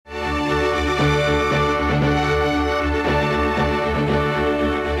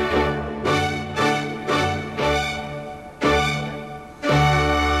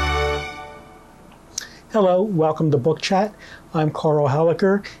Hello, welcome to Book Chat. I'm Carl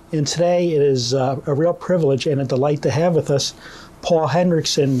Helliker, and today it is a real privilege and a delight to have with us Paul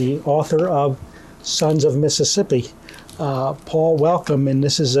Hendrickson, the author of Sons of Mississippi. Paul, welcome, and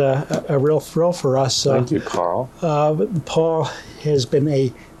this is a real thrill for us. Thank you, Carl. Paul has been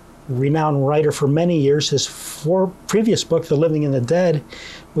a renowned writer for many years. His previous book, The Living and the Dead,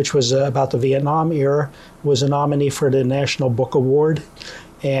 which was about the Vietnam era, was a nominee for the National Book Award.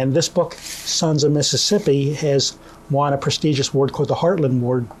 And this book, Sons of Mississippi, has won a prestigious award called the Heartland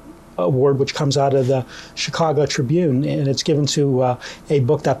Award, which comes out of the Chicago Tribune, and it's given to a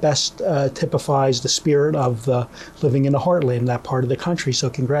book that best typifies the spirit of living in the heartland, that part of the country. So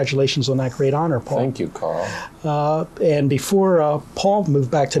congratulations on that great honor, Paul. Thank you, Carl. And before Paul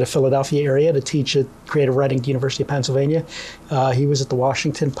moved back to the Philadelphia area to teach at creative writing at the University of Pennsylvania, he was at the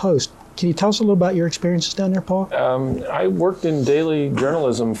Washington Post. Can you tell us a little about your experiences down there, Paul? I worked in daily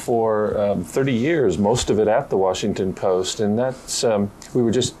journalism for 30 years, most of it at the Washington Post, and that's, we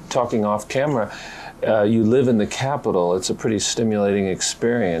were just talking off camera, you live in the capital. It's a pretty stimulating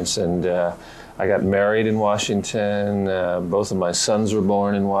experience, and I got married in Washington. Both of my sons were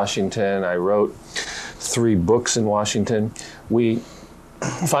born in Washington. I wrote 3 books in Washington. We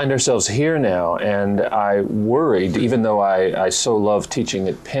find ourselves here now, and I worried, even though I so love teaching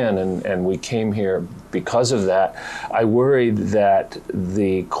at Penn, and we came here because of that, I worried that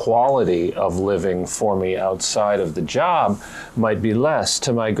the quality of living for me outside of the job might be less.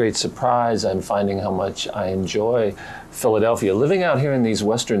 To my great surprise, I'm finding how much I enjoy Philadelphia. Living out here in these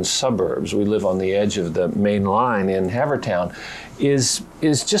western suburbs, we live on the edge of the main line in Havertown, is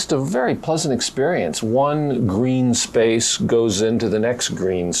just a very pleasant experience. One green space goes into the next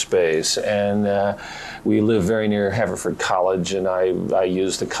green space, and we live very near Haverford College, and I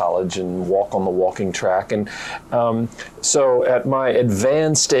use the college and walk on the walking track. And so at my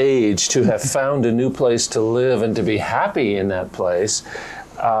advanced age, to have found a new place to live and to be happy in that place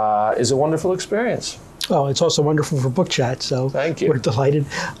is a wonderful experience. Oh, it's also wonderful for Book Chat, so thank you. We're delighted.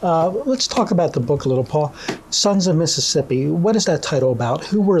 Let's talk about the book a little, Paul. Sons of Mississippi. What is that title about?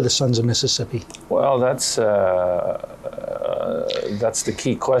 Who were the Sons of Mississippi? Well, that's the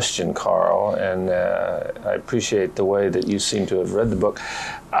key question, Carl, and I appreciate the way that you seem to have read the book.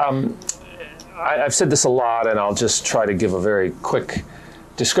 I've said this a lot, and I'll just try to give a very quick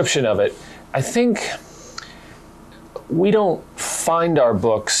description of it. I think we don't find our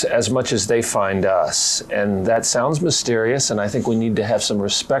books as much as they find us, and that sounds mysterious, and I think we need to have some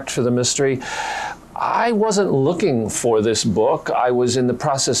respect for the mystery. I wasn't looking for this book. I was in the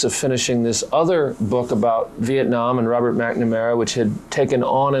process of finishing this other book about Vietnam and Robert McNamara, which had taken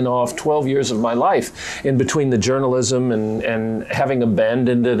on and off 12 years of my life in between the journalism and having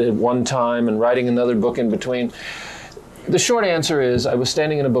abandoned it at one time and writing another book in between. The short answer is I was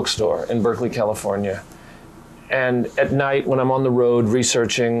standing in a bookstore in Berkeley, California. And at night, when I'm on the road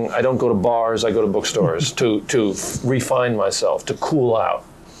researching, I don't go to bars, I go to bookstores to refine myself, to cool out.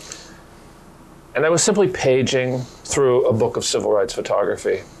 And I was simply paging through a book of civil rights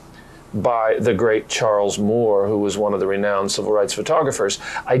photography by the great Charles Moore, who was one of the renowned civil rights photographers.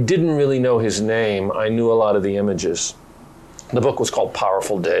 I didn't really know his name. I knew a lot of the images. The book was called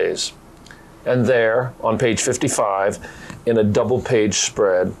Powerful Days. And there, on page 55, in a double-page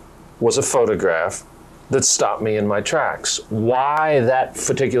spread, was a photograph that stopped me in my tracks. Why that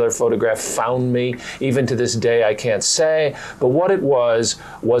particular photograph found me, even to this day, I can't say, but what it was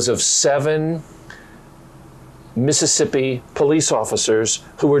of 7 Mississippi police officers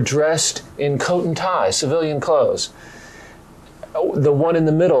who were dressed in coat and tie, civilian clothes. The one in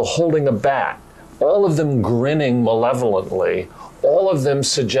the middle holding a bat, all of them grinning malevolently, all of them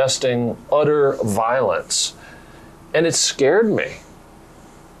suggesting utter violence. And it scared me.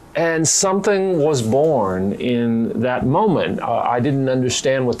 And something was born in that moment. I didn't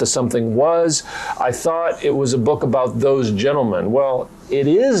understand what the something was. I thought it was a book about those gentlemen. Well, it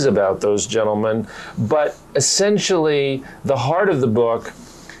is about those gentlemen, but essentially the heart of the book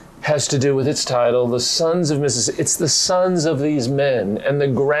has to do with its title, The Sons of Mississippi. It's the sons of these men and the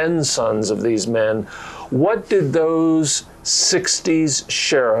grandsons of these men. What did those 60s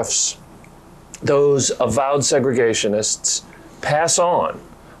sheriffs, those avowed segregationists, pass on?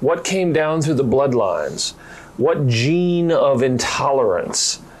 What came down through the bloodlines? What gene of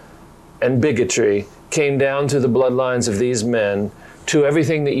intolerance and bigotry came down through the bloodlines of these men to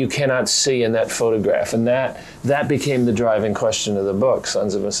everything that you cannot see in that photograph? And that became the driving question of the book,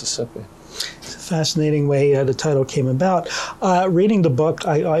 Sons of Mississippi. It's a fascinating way the title came about. Reading the book,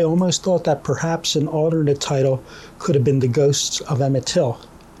 I almost thought that perhaps an alternate title could have been The Ghosts of Emmett Till.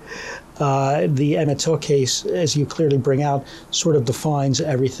 the Emmett Till case, as you clearly bring out, sort of defines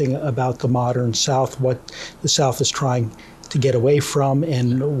everything about the modern South, what the South is trying to get away from,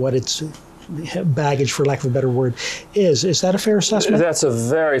 and what its baggage, for lack of a better word, is. Is that a fair assessment? That's a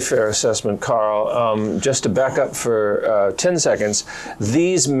very fair assessment, Carl. Just to back up for 10 seconds,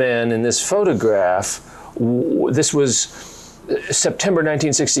 these men in this photograph, this was September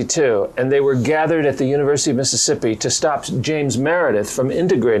 1962, and they were gathered at the University of Mississippi to stop James Meredith from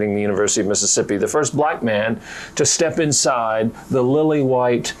integrating the University of Mississippi, the first black man to step inside the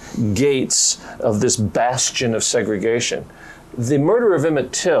lily-white gates of this bastion of segregation. The murder of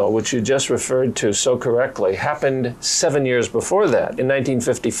Emmett Till, which you just referred to so correctly, happened 7 years before that, in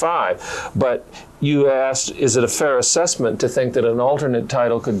 1955. But you asked, is it a fair assessment to think that an alternate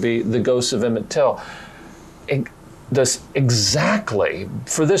title could be The Ghosts of Emmett Till? Exactly,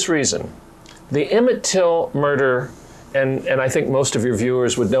 for this reason. The Emmett Till murder, and I think most of your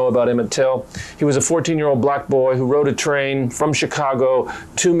viewers would know about Emmett Till. He was a 14-year-old black boy who rode a train from Chicago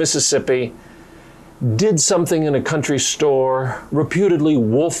to Mississippi, did something in a country store, reputedly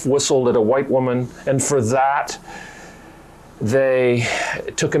wolf whistled at a white woman, and for that, they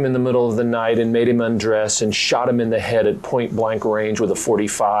took him in the middle of the night and made him undress and shot him in the head at point blank range with a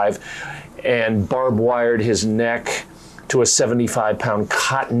 .45 and barbed wired his neck to a 75-pound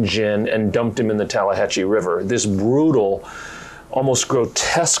cotton gin and dumped him in the Tallahatchie River. This brutal, almost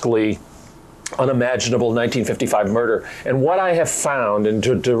grotesquely unimaginable 1955 murder. And what I have found, and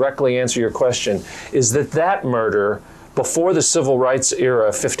to directly answer your question, is that that murder, before the civil rights era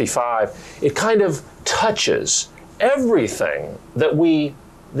of 55, it kind of touches everything that we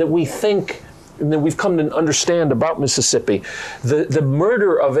think and that we've come to understand about Mississippi. The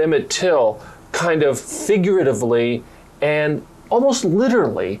murder of Emmett Till kind of figuratively and almost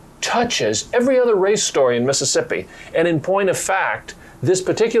literally touches every other race story in Mississippi. And in point of fact, this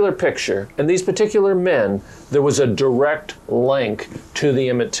particular picture and these particular men, there was a direct link to the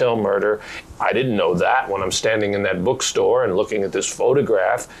Emmett Till murder. I didn't know that when I'm standing in that bookstore and looking at this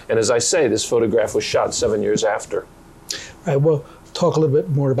photograph. And as I say, this photograph was shot 7 years after. All right, we'll talk a little bit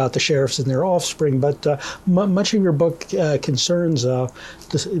more about the sheriffs and their offspring, but much of your book concerns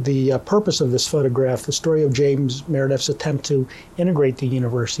the purpose of this photograph, the story of James Meredith's attempt to integrate the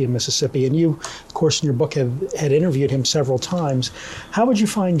University of Mississippi. And you, of course, in your book had interviewed him several times. How would you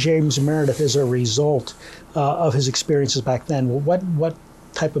find James Meredith as a result of his experiences back then? What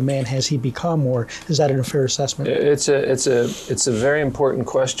type of man has he become, or is that a fair assessment? It's a very important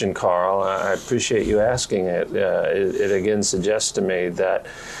question, Carl. I appreciate you asking it. It again suggests to me that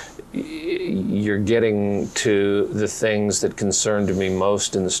you're getting to the things that concerned me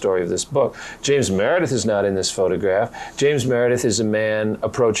most in the story of this book. James Meredith is not in this photograph. James Meredith is a man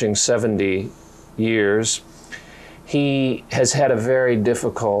approaching 70 years. He has had a very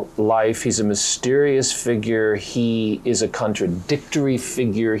difficult life. He's a mysterious figure. He is a contradictory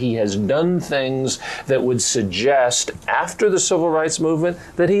figure. He has done things that would suggest, after the civil rights movement,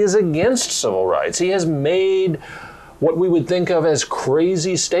 that he is against civil rights. He has made what we would think of as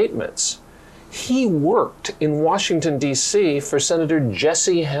crazy statements. He worked in Washington, D.C. for Senator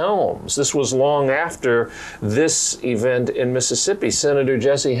Jesse Helms. This was long after this event in Mississippi. Senator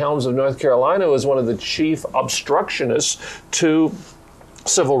Jesse Helms of North Carolina was one of the chief obstructionists to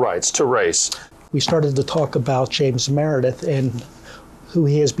civil rights, to race. We started to talk about James Meredith and who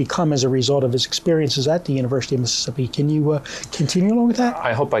he has become as a result of his experiences at the University of Mississippi. Can you continue along with that?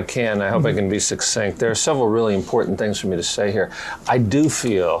 I hope I can. I hope I can be succinct. There are several really important things for me to say here. I do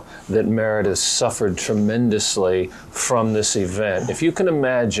feel that Meredith suffered tremendously from this event. If you can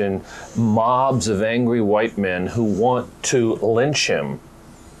imagine mobs of angry white men who want to lynch him,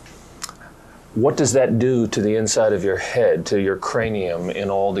 what does that do to the inside of your head, to your cranium in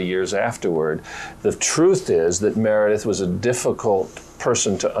all the years afterward? The truth is that Meredith was a difficult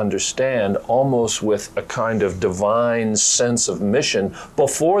person to understand, almost with a kind of divine sense of mission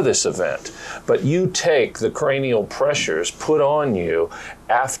before this event. But you take the cranial pressures put on you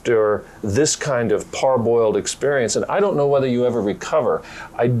after this kind of parboiled experience, and I don't know whether you ever recover.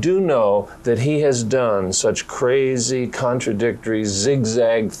 I do know that he has done such crazy, contradictory,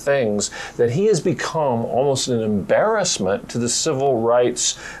 zigzag things that he has become almost an embarrassment to the civil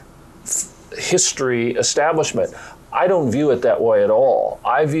rights history establishment. I don't view it that way at all.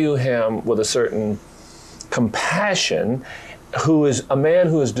 I view him with a certain compassion who is a man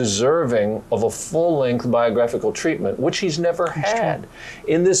who is deserving of a full-length biographical treatment, which he's never had.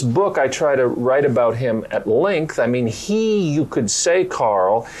 In this book, I try to write about him at length. I mean, you could say,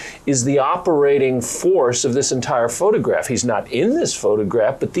 Carl, is the operating force of this entire photograph. He's not in this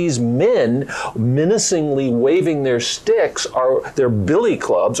photograph, but these men menacingly waving their sticks, their billy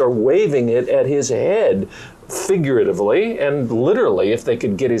clubs, are waving it at his head, figuratively and literally, if they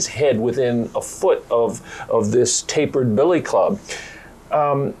could get his head within a foot of this tapered billy club.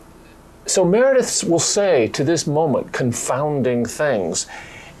 So Meredith will say to this moment confounding things.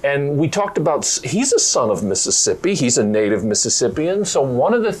 And we talked about, he's a son of Mississippi, he's a native Mississippian, so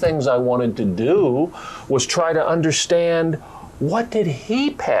one of the things I wanted to do was try to understand, what did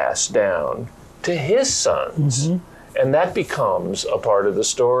he pass down to his sons? Mm-hmm. And that becomes a part of the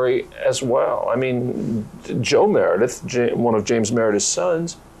story as well. I mean, Joe Meredith, one of James Meredith's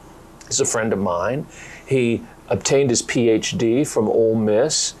sons, is a friend of mine. He obtained his PhD from Ole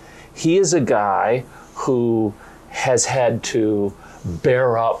Miss. He is a guy who has had to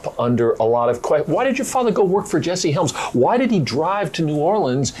bear up under a lot of questions. Why did your father go work for Jesse Helms? Why did he drive to New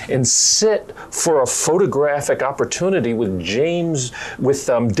Orleans and sit for a photographic opportunity with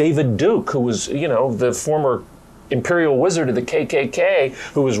David Duke, who was, the former Imperial Wizard of the KKK,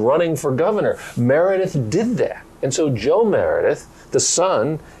 who was running for governor? Meredith did that. And so Joe Meredith, the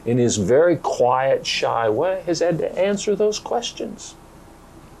son, in his very quiet, shy way, has had to answer those questions.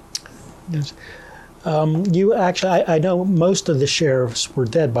 Yes. You actually, I know most of the sheriffs were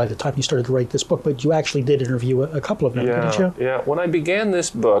dead by the time you started to write this book, but you actually did interview a couple of them, didn't you? Yeah. When I began this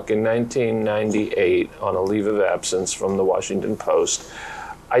book in 1998 on a leave of absence from the Washington Post,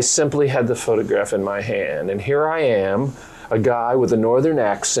 I simply had the photograph in my hand, and here I am, a guy with a northern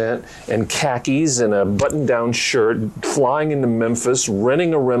accent and khakis and a button-down shirt, flying into Memphis,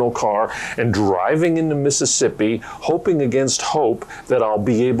 renting a rental car, and driving into Mississippi, hoping against hope that I'll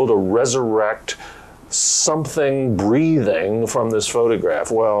be able to resurrect something breathing from this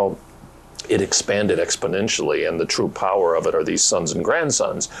photograph. Well, it expanded exponentially, and the true power of it are these sons and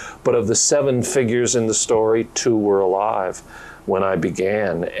grandsons. But of the 7 figures in the story, 2 were alive when I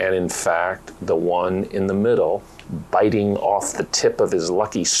began, and in fact, the one in the middle, biting off the tip of his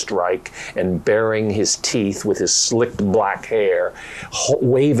lucky strike and baring his teeth with his slicked black hair,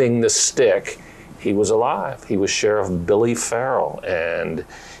 waving the stick, he was alive. He was Sheriff Billy Farrell, and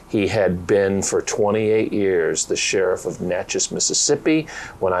he had been for 28 years the sheriff of Natchez, Mississippi.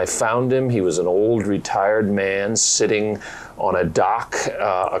 When I found him, he was an old retired man sitting on a dock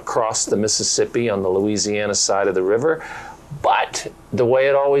across the Mississippi on the Louisiana side of the river. But the way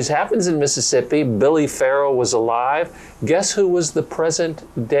it always happens in Mississippi, Billy Farrell was alive. Guess who was the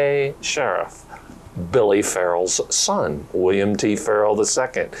present-day sheriff? Billy Farrell's son, William T. Farrell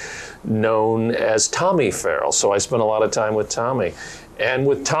II, known as Tommy Farrell. So I spent a lot of time with Tommy. And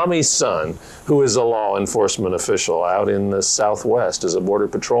with Tommy's son, who is a law enforcement official out in the Southwest as a border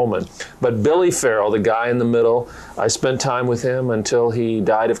patrolman. But Billy Farrell, the guy in the middle, I spent time with him until he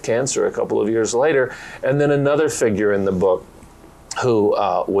died of cancer a couple of years later. And then another figure in the book who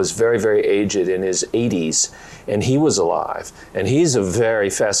was very, very aged, in his 80s, and he was alive. And he's a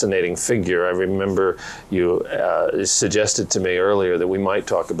very fascinating figure. I remember you suggested to me earlier that we might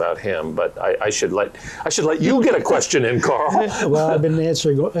talk about him, but I should let you get a question in, Carl. Well, I've been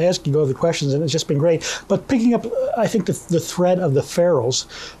asking all the questions, and it's just been great. But picking up, I think the thread of the Farrells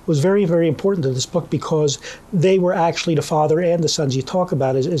was very, very important to this book, because they were actually the father and the sons you talk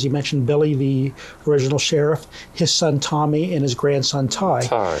about. As you mentioned, Billy, the original sheriff, his son Tommy, and his grandson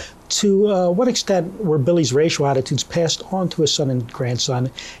Ty. To what extent were Billy's racial attitudes passed on to his son and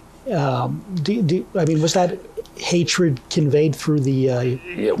grandson? I mean, was that hatred conveyed through the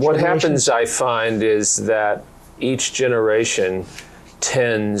what happens, I find, is that each generation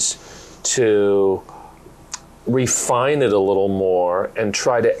tends to refine it a little more and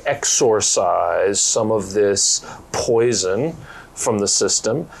try to exorcise some of this poison from the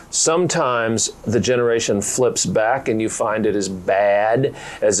system. Sometimes the generation flips back and you find it as bad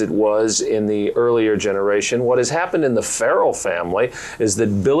as it was in the earlier generation. What has happened in the Farrell family is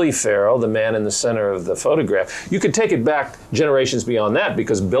that Billy Farrell, the man in the center of the photograph, you could take it back generations beyond that,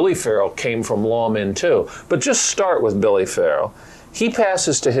 because Billy Farrell came from lawmen too. But just start with Billy Farrell. He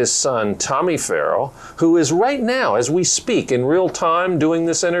passes to his son, Tommy Farrell, who is right now, as we speak, in real time doing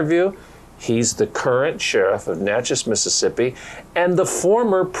this interview, he's the current sheriff of Natchez, Mississippi, and the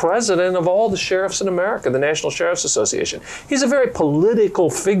former president of all the sheriffs in America, the National Sheriff's Association. He's a very political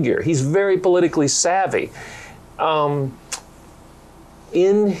figure. He's very politically savvy. In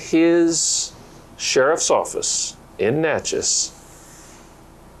his sheriff's office in Natchez,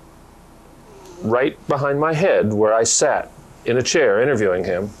 right behind my head where I sat in a chair interviewing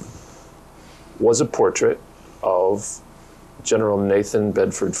him was a portrait of General Nathan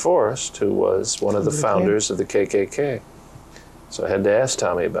Bedford Forrest, who was one of the founders of the KKK. So I had to ask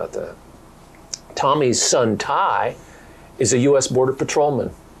Tommy about that. Tommy's son, Ty, is a U.S. Border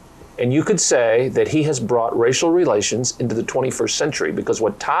Patrolman. And you could say that he has brought racial relations into the 21st century, because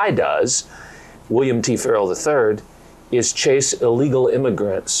what Ty does, William T. Farrell III, is chase illegal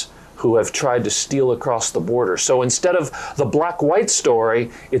immigrants who have tried to steal across the border. So instead of the black-white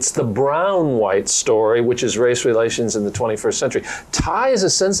story, it's the brown-white story, which is race relations in the 21st century. Ty is a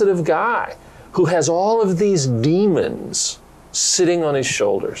sensitive guy who has all of these demons sitting on his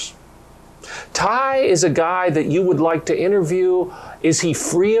shoulders. Ty is a guy that you would like to interview. Is he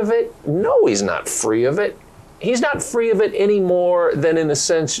free of it? No, he's not free of it. He's not free of it any more than, in a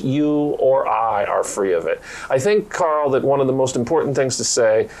sense, you or I are free of it. I think, Carl, that one of the most important things to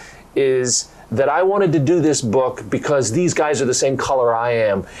say is that I wanted to do this book because these guys are the same color I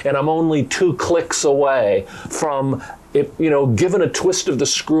am, and I'm only 2 clicks away from, given a twist of the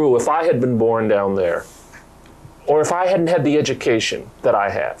screw, if I had been born down there, or if I hadn't had the education that I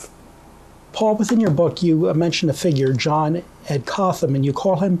have. Paul, within your book, you mentioned a figure, John Ed Cotham, and you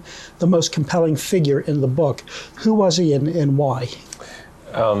call him the most compelling figure in the book. Who was he and why?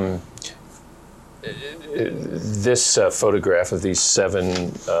 This photograph of these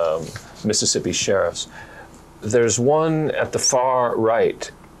 7 Mississippi sheriffs, there's one at the far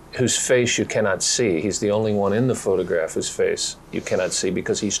right whose face you cannot see. He's the only one in the photograph whose face you cannot see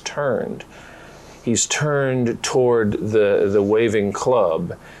because he's turned. He's turned toward the waving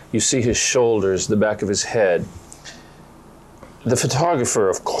club. You see his shoulders, the back of his head. The photographer,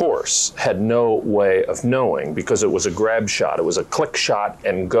 of course, had no way of knowing because it was a grab shot. It was a click shot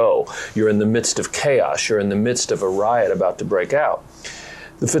and go. You're in the midst of chaos. You're in the midst of a riot about to break out.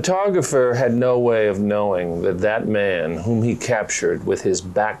 The photographer had no way of knowing that that man whom he captured with his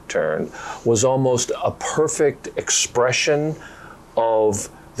back turned was almost a perfect expression of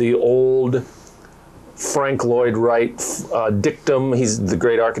the old Frank Lloyd Wright dictum. He's the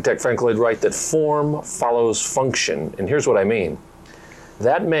great architect, Frank Lloyd Wright, that form follows function. And here's what I mean.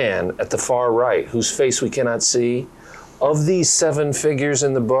 That man at the far right, whose face we cannot see, of these 7 figures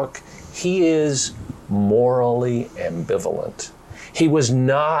in the book, he is morally ambivalent. He was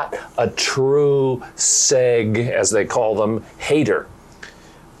not a true seg, as they call them, hater.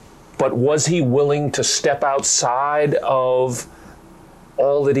 But was he willing to step outside of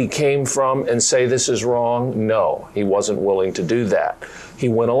all that he came from and say this is wrong? No, he wasn't willing to do that. He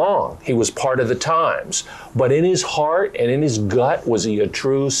went along. He was part of the times. But in his heart and in his gut, was he a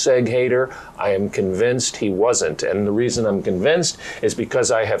true seg hater? I am convinced he wasn't. And the reason I'm convinced is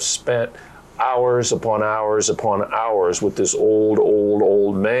because I have spent hours upon hours upon hours with this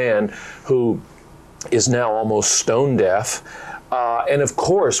old man who is now almost stone deaf. And of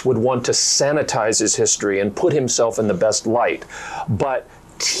course would want to sanitize his history and put himself in the best light. But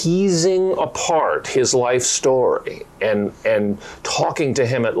teasing apart his life story and talking to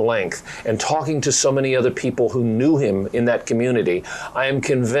him at length and talking to so many other people who knew him in that community, I am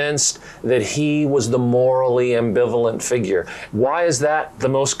convinced that he was the morally ambivalent figure. Why is that the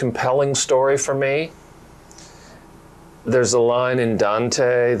most compelling story for me? There's a line in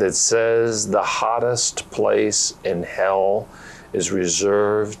Dante that says, the hottest place in hell is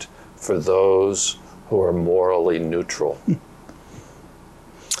reserved for those who are morally neutral.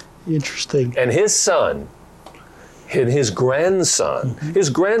 Interesting. And his son, and his grandson, his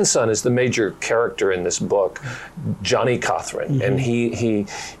grandson is the major character in this book, Johnny Cothran. And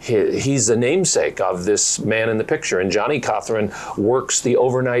he's the namesake of this man in the picture. And Johnny Cothran works the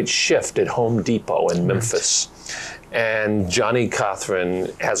overnight shift at Home Depot in Memphis. And Johnny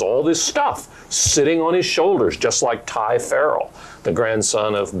Cothran has all this stuff sitting on his shoulders, just like Ty Farrell, the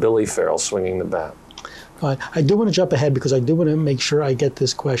grandson of Billy Farrell swinging the bat. I do want to jump ahead because I do want to make sure I get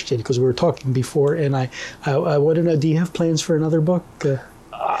this question because we were talking before, and I want to know, do you have plans for another book?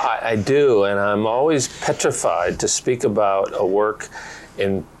 I do, and I'm always petrified to speak about a work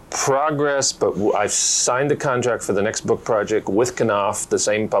in progress, but I've signed a contract for the next book project with Knopf, the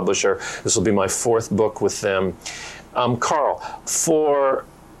same publisher. This will be my 4th book with them. Carl, for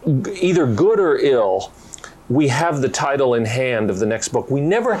either good or ill, we have the title in hand of the next book. We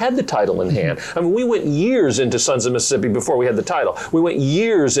never had the title in hand. I mean, we went years into Sons of Mississippi before we had the title. We went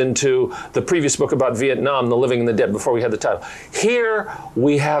years into the previous book about Vietnam, The Living and the Dead, before we had the title. Here,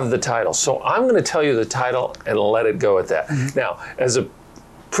 we have the title. So I'm going to tell you the title and let it go at that. Now, as a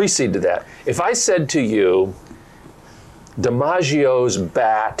precede to that, if I said to you, DiMaggio's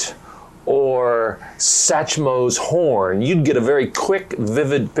bat or Satchmo's horn, you'd get a very quick,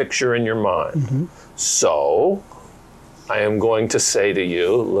 vivid picture in your mind. So I am going to say to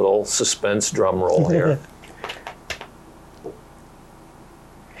you, little suspense drum roll here,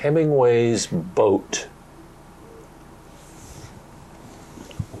 Hemingway's Boat.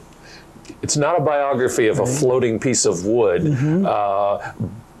 It's not a biography of a floating piece of wood,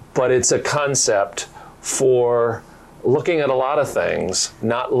 but it's a concept for looking at a lot of things,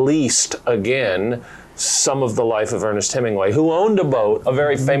 not least, again, some of the life of Ernest Hemingway, who owned a boat, a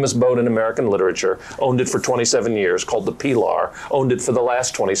very famous boat in American literature, owned it for 27 years, called the Pilar, owned it for the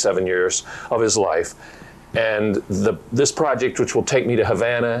last 27 years of his life. And this project, which will take me to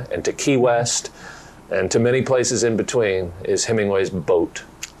Havana and to Key West and to many places in between, is Hemingway's Boat.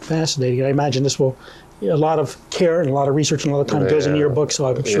 Fascinating. I imagine this will, a lot of care and a lot of research and a lot of time goes into your book, so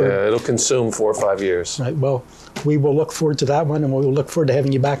I'm sure. Yeah, it'll consume 4 or 5 years. Right. Well, we will look forward to that one, and we'll look forward to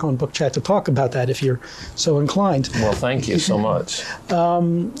having you back on Book Chat to talk about that if you're so inclined. Well, thank you so much.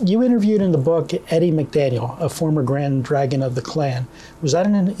 You interviewed in the book Eddie McDaniel, a former Grand Dragon of the Klan. Was that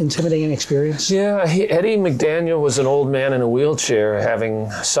an intimidating experience? Yeah, Eddie McDaniel was an old man in a wheelchair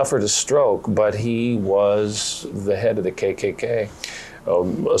having suffered a stroke, but he was the head of the KKK.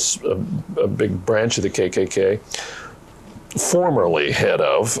 A big branch of the KKK, formerly head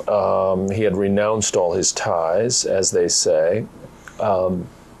of. He had renounced all his ties, as they say. Of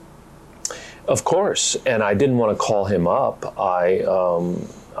course, and I didn't want to call him up. I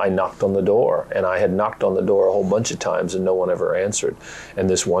knocked on the door, and I had knocked on the door a whole bunch of times, and no one ever answered. And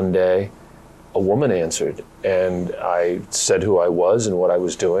this one day, a woman answered, and I said who I was and what I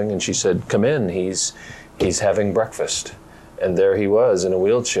was doing, and she said, "Come in, he's having breakfast." And there he was in a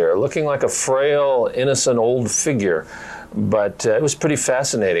wheelchair, looking like a frail, innocent old figure. But it was pretty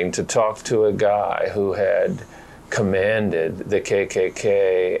fascinating to talk to a guy who had commanded the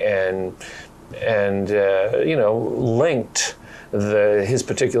KKK and linked his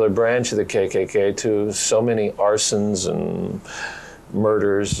particular branch of the KKK to so many arsons and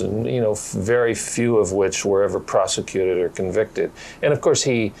murders, and very few of which were ever prosecuted or convicted. And of course,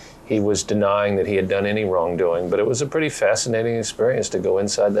 he was denying that he had done any wrongdoing, but it was a pretty fascinating experience to go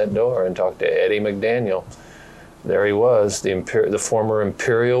inside that door and talk to Eddie McDaniel. There he was, the former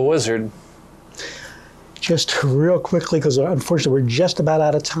Imperial Wizard. Just real quickly, because unfortunately we're just about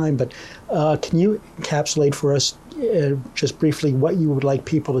out of time, but can you encapsulate for us just briefly what you would like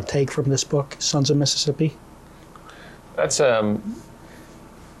people to take from this book, Sons of Mississippi? That's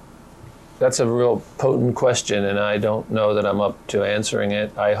a real potent question, and I don't know that I'm up to answering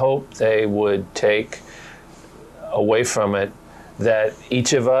it. I hope they would take away from it that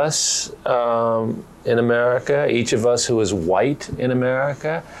each of us in America, each of us who is white in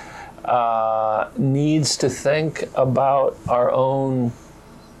America, needs to think about our own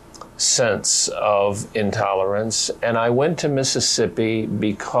sense of intolerance. And I went to Mississippi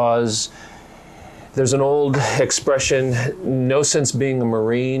because there's an old expression, no sense being a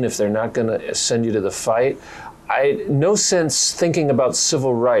Marine if they're not going to send you to the fight. No sense thinking about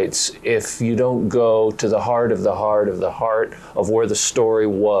civil rights if you don't go to the heart of the heart of the heart of where the story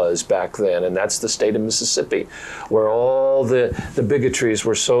was back then, and that's the state of Mississippi, where all the bigotries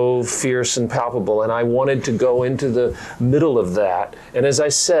were so fierce and palpable, and I wanted to go into the middle of that. And as I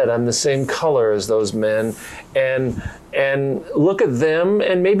said, I'm the same color as those men, and look at them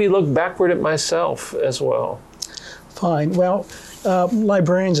and maybe look backward at myself as well. Fine. Well,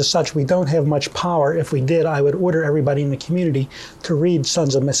 librarians as such, we don't have much power. If we did, I would order everybody in the community to read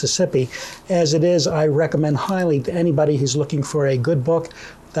Sons of Mississippi. As it is, I recommend highly to anybody who's looking for a good book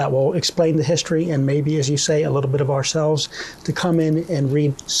that will explain the history and maybe, as you say, a little bit of ourselves, to come in and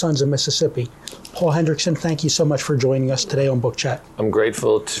read Sons of Mississippi. Paul Hendrickson, thank you so much for joining us today on Book Chat. I'm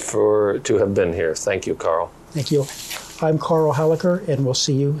grateful to have been here. Thank you, Carl. Thank you. I'm Carl Hallecker, and we'll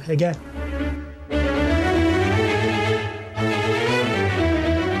see you again.